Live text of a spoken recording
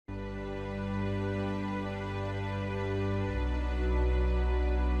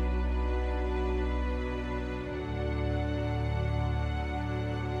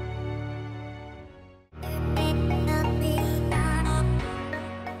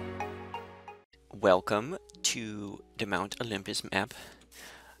Welcome to the Mount Olympus map.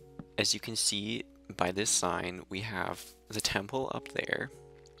 As you can see by this sign, we have the temple up there.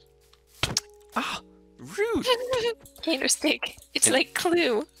 Ah, rude! Candlestick. It's And- like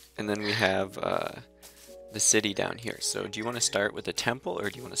Clue. And then we have the city down here. So do you want to start with the temple or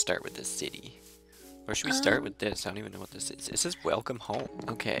do you want to start with the city? Or should we start with this? I don't even know what this is. It says welcome home.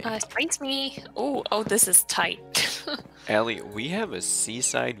 Okay. Spice me. Oh, this is tight. Allie, we have a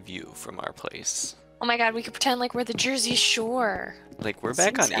seaside view from our place. Oh my god, we could pretend like we're the Jersey Shore. Like, we're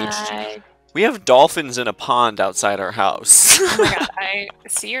back on Seaside. HG. We have dolphins in a pond outside our house. Oh my god, I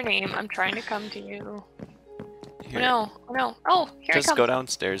see your name. I'm trying to come to you. Here, Oh no. Oh, here I just come. go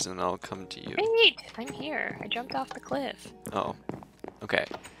downstairs and I'll come to you. Wait, I'm here. I jumped off the cliff. Oh, okay.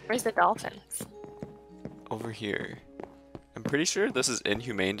 Where's the dolphins? Over here. I'm pretty sure this is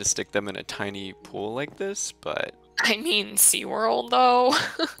inhumane to stick them in a tiny pool like this, but I mean, SeaWorld, though.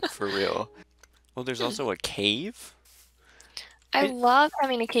 for real. Oh, there's also a cave? I love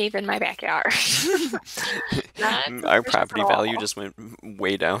having a cave in my backyard. Our property value just went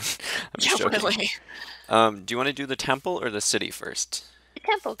way down. I'm just Yeah, joking. really. Do you want to do the temple or the city first? The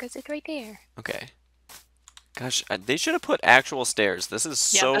temple, because it's right there. Okay. Gosh, they should have put actual stairs. This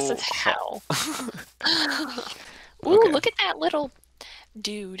is Yeah, so this is hell. Ooh, Okay. look at that little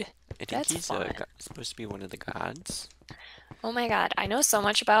dude. I think That's he's fun. supposed to be one of the gods. Oh my god, I know so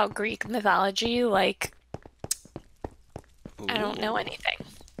much about Greek mythology, like, I don't know Ooh. anything.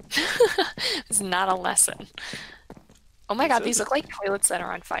 It's not a lesson. Oh my It god, says these look like toilets that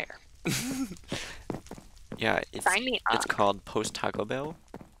are on fire. Yeah, it's Sign me up. called post Taco Bell.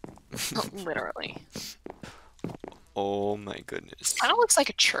 Literally. Oh my goodness. Kind of looks like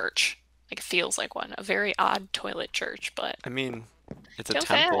a church. Like, it feels like one. A very odd toilet church, but... I mean, it's a Don't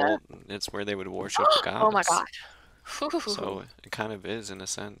temple. It's where they would worship the gods. Oh my god. So it kind of is in a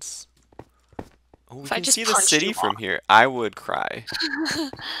sense. Oh, we If I can just see the punched city you from off. here. I would cry.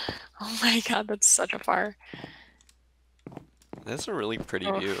 Oh my god, that's such a far. That's a really pretty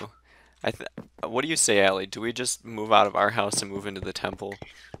Oh. view. What do you say, Allie? Do we just move out of our house and move into the temple?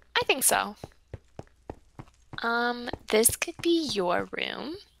 I think so. This could be your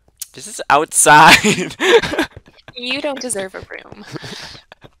room. This is outside. You don't deserve a room.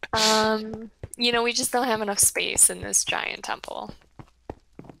 We just don't have enough space in this giant temple.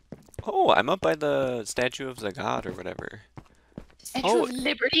 Oh, I'm up by the statue of the god or whatever. Statue Oh. of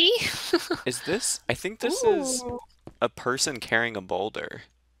Liberty? Is this? I think this is Ooh. a person carrying a boulder.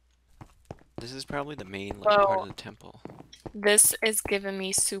 This is probably the main part Well- of the temple. This is giving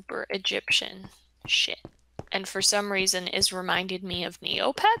me super Egyptian shit. And for some reason is reminded me of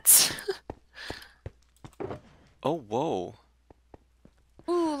Neopets. Oh, whoa.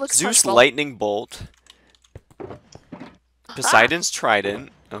 Ooh, looks Zeus fun. lightning bolt. Poseidon's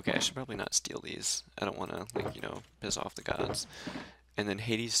trident. Okay, I should probably not steal these. I don't want to, piss off the gods. And then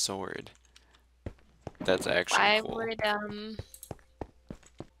Hades' sword. That's actually I cool. would,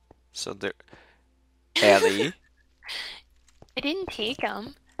 So there... Allie. I didn't take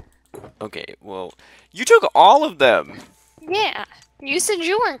them. Okay, well, you took all of them! Yeah. You said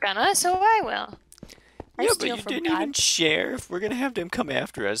you weren't gonna, so I will. I Yeah, but steal you from didn't even God. share. If we're gonna have them come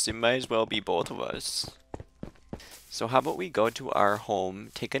after us, it might as well be both of us. So how about we go to our home,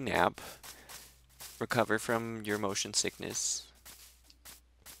 take a nap, recover from your motion sickness,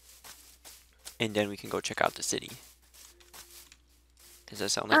 and then we can go check out the city. Does that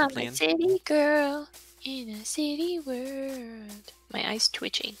sound like a I'm plan? a city girl in a city world. My eye's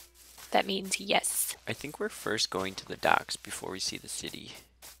twitching. That means yes. I think we're first going to the docks before we see the city.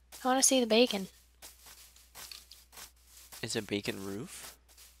 I want to see the bacon. Is a bacon roof?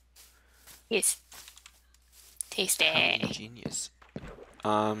 Yes. How Tasty. ingenious.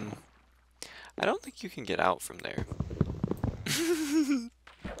 I don't think you can get out from there.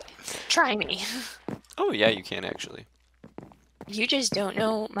 Try me. Oh yeah, you can actually. You just don't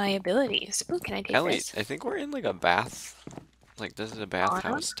know my abilities. Ooh, can I take Ellie, this? I think we're in like a bath. Like this is a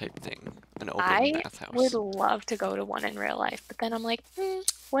bathhouse type thing. An open I bathhouse. would love to go to one in real life, but then I'm like,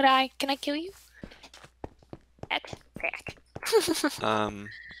 would I? Can I kill you? At back.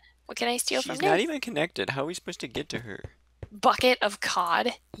 What can I steal from She's not this? even connected. How are we supposed to get to her? Bucket of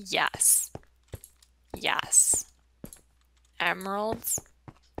cod? Yes. Yes. Emeralds?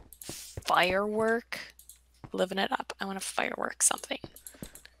 Firework? Living it up. I want to firework something.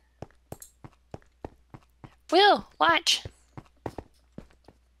 Will, watch.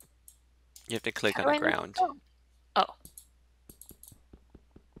 You have to click How on do the I make it ground. go? Oh.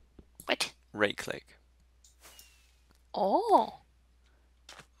 What? Right click. Oh.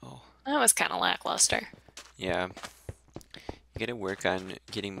 Oh. That was kind of lackluster. Yeah. You gotta work on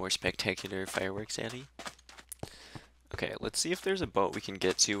getting more spectacular fireworks, Ellie. Okay, let's see if there's a boat we can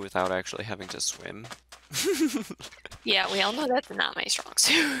get to without actually having to swim. Yeah, we all know that's not my strong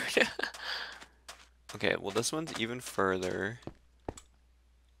suit. Okay, well this one's even further.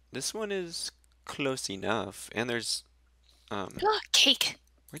 This one is close enough, and there's Cake.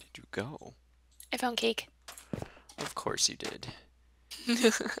 where did you go? I found cake. Of course you did.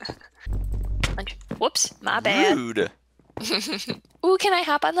 Whoops, my bad. Rude. Ooh, can I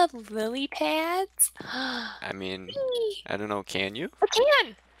hop on the lily pads? I mean, I don't know, can you? I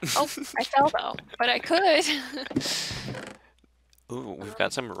can! Oh, I fell though, but I could. Ooh, we've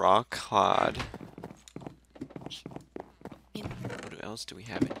got some raw cod. What else do we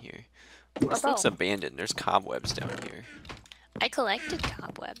have in here? This looks abandoned. There's cobwebs down here. I collected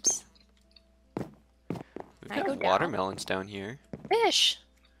cobwebs. We've got watermelons down here. Fish!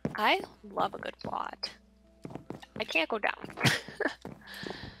 I love a good plot. I can't go down.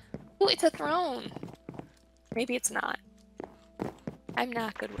 Ooh, it's a throne. Maybe it's not. I'm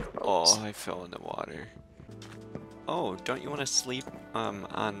not good with boats. Oh, I fell in the water. Oh, don't you want to sleep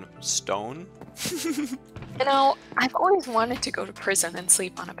on stone? You know, I've always wanted to go to prison and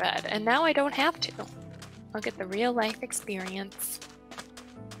sleep on a bed, and now I don't have to. I'll get the real life experience.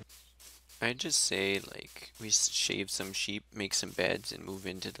 I'd just say, like, we shave some sheep, make some beds, and move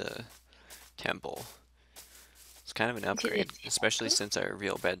into the temple. It's kind of an upgrade, especially since our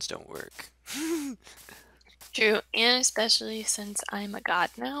real beds don't work. True, and especially since I'm a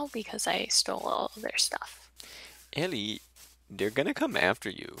god now because I stole all of their stuff. Ellie, they're gonna come after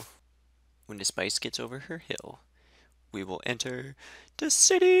you. When the spice gets over her hill, we will enter the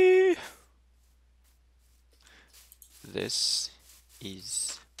city. This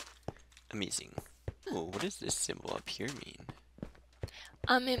is amazing. Oh, what does this symbol up here mean?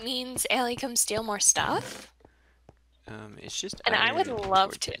 It means Allie come steal more stuff. It's just. And I would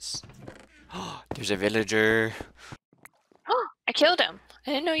love to. Oh, there's a villager. Oh, I killed him.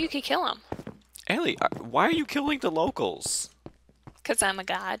 I didn't know you could kill him. Ellie, why are you killing the locals? Because I'm a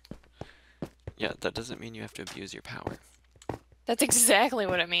god. Yeah, that doesn't mean you have to abuse your power. That's exactly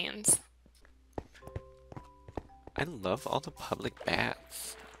what it means. I love all the public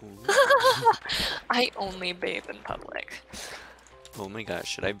baths. I only bathe in public. Oh my gosh,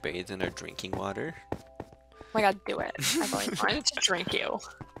 should I bathe in our drinking water? Oh my god, do it. I've always wanted to drink you.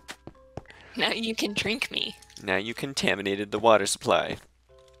 Now you can drink me. Now you contaminated the water supply.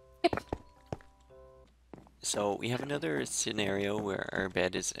 Yep. So we have another scenario where our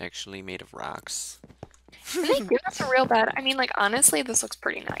bed is actually made of rocks. Did they give us a real bed? I mean, like, honestly, this looks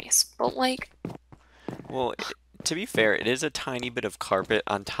pretty nice. But, like... Well, to be fair, it is a tiny bit of carpet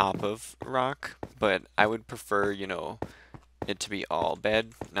on top of rock, but I would prefer, you know, it to be all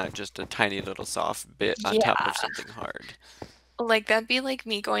bed, not just a tiny little soft bit on top of something hard. Like, that'd be like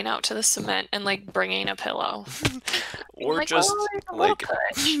me going out to the cement and, like, bringing a pillow. Or like, just, like,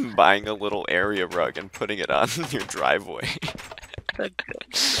 buying a little area rug and putting it on your driveway.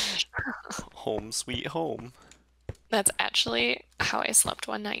 Home sweet home. That's actually how I slept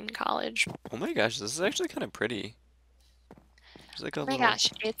one night in college. Oh my gosh, this is actually kind of pretty. There's like a my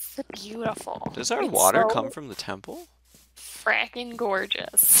gosh, it's beautiful. Does our water come from the temple? Fracking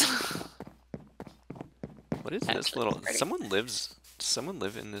gorgeous. What is this little... Does someone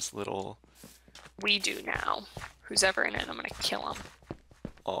live in this little... We do now. Who's ever in it, I'm gonna kill him.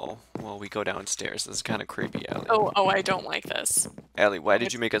 Oh, well, we go downstairs. This is kind of creepy, Allie. Oh, I don't like this. Allie, why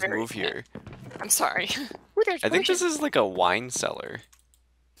did you make us move here? I'm sorry. Ooh, I think this is like a wine cellar.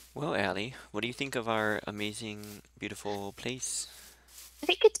 Well, Allie, what do you think of our amazing, beautiful place? I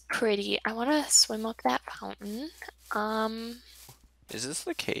think it's pretty. I want to swim up that fountain. Is this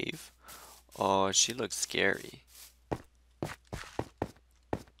the cave? Oh, she looks scary.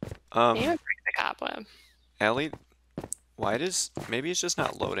 Maybe break the cobweb. Allie, maybe it's just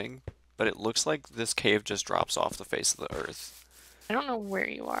not loading, but it looks like this cave just drops off the face of the earth. I don't know where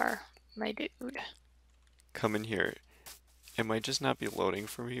you are, my dude. Come in here. It might just not be loading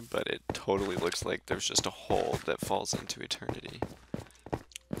for me, but it totally looks like there's just a hole that falls into eternity.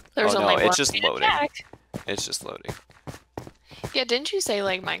 There's only it's just loading. Attack. It's just loading. Yeah, didn't you say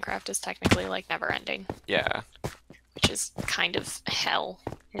like Minecraft is technically like never ending? Yeah. Which is kind of hell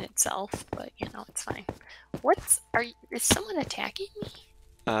in itself, but you know, it's fine. Is someone attacking me?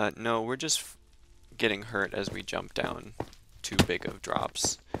 No, we're just getting hurt as we jump down too big of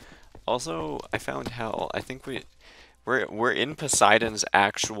drops. Also, I found hell. I think we're in Poseidon's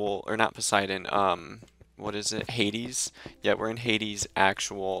actual, or not Poseidon, what is it? Hades? Yeah, we're in Hades'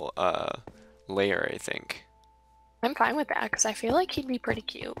 actual lair, I think. I'm fine with that because I feel like he'd be pretty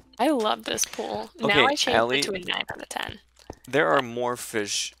cute. I love this pool. Okay, now I changed Allie, it to a 9 out of 10. There are What? more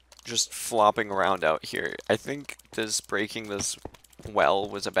fish just flopping around out here. I think breaking this well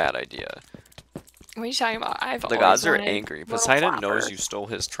was a bad idea. What are you talking about? I've The always gods are wanted angry. little Poseidon knows you floppers. stole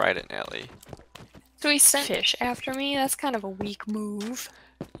his trident, Ellie. So he sent fish after me? That's kind of a weak move.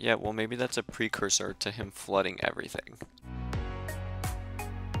 Yeah, well maybe that's a precursor to him flooding everything.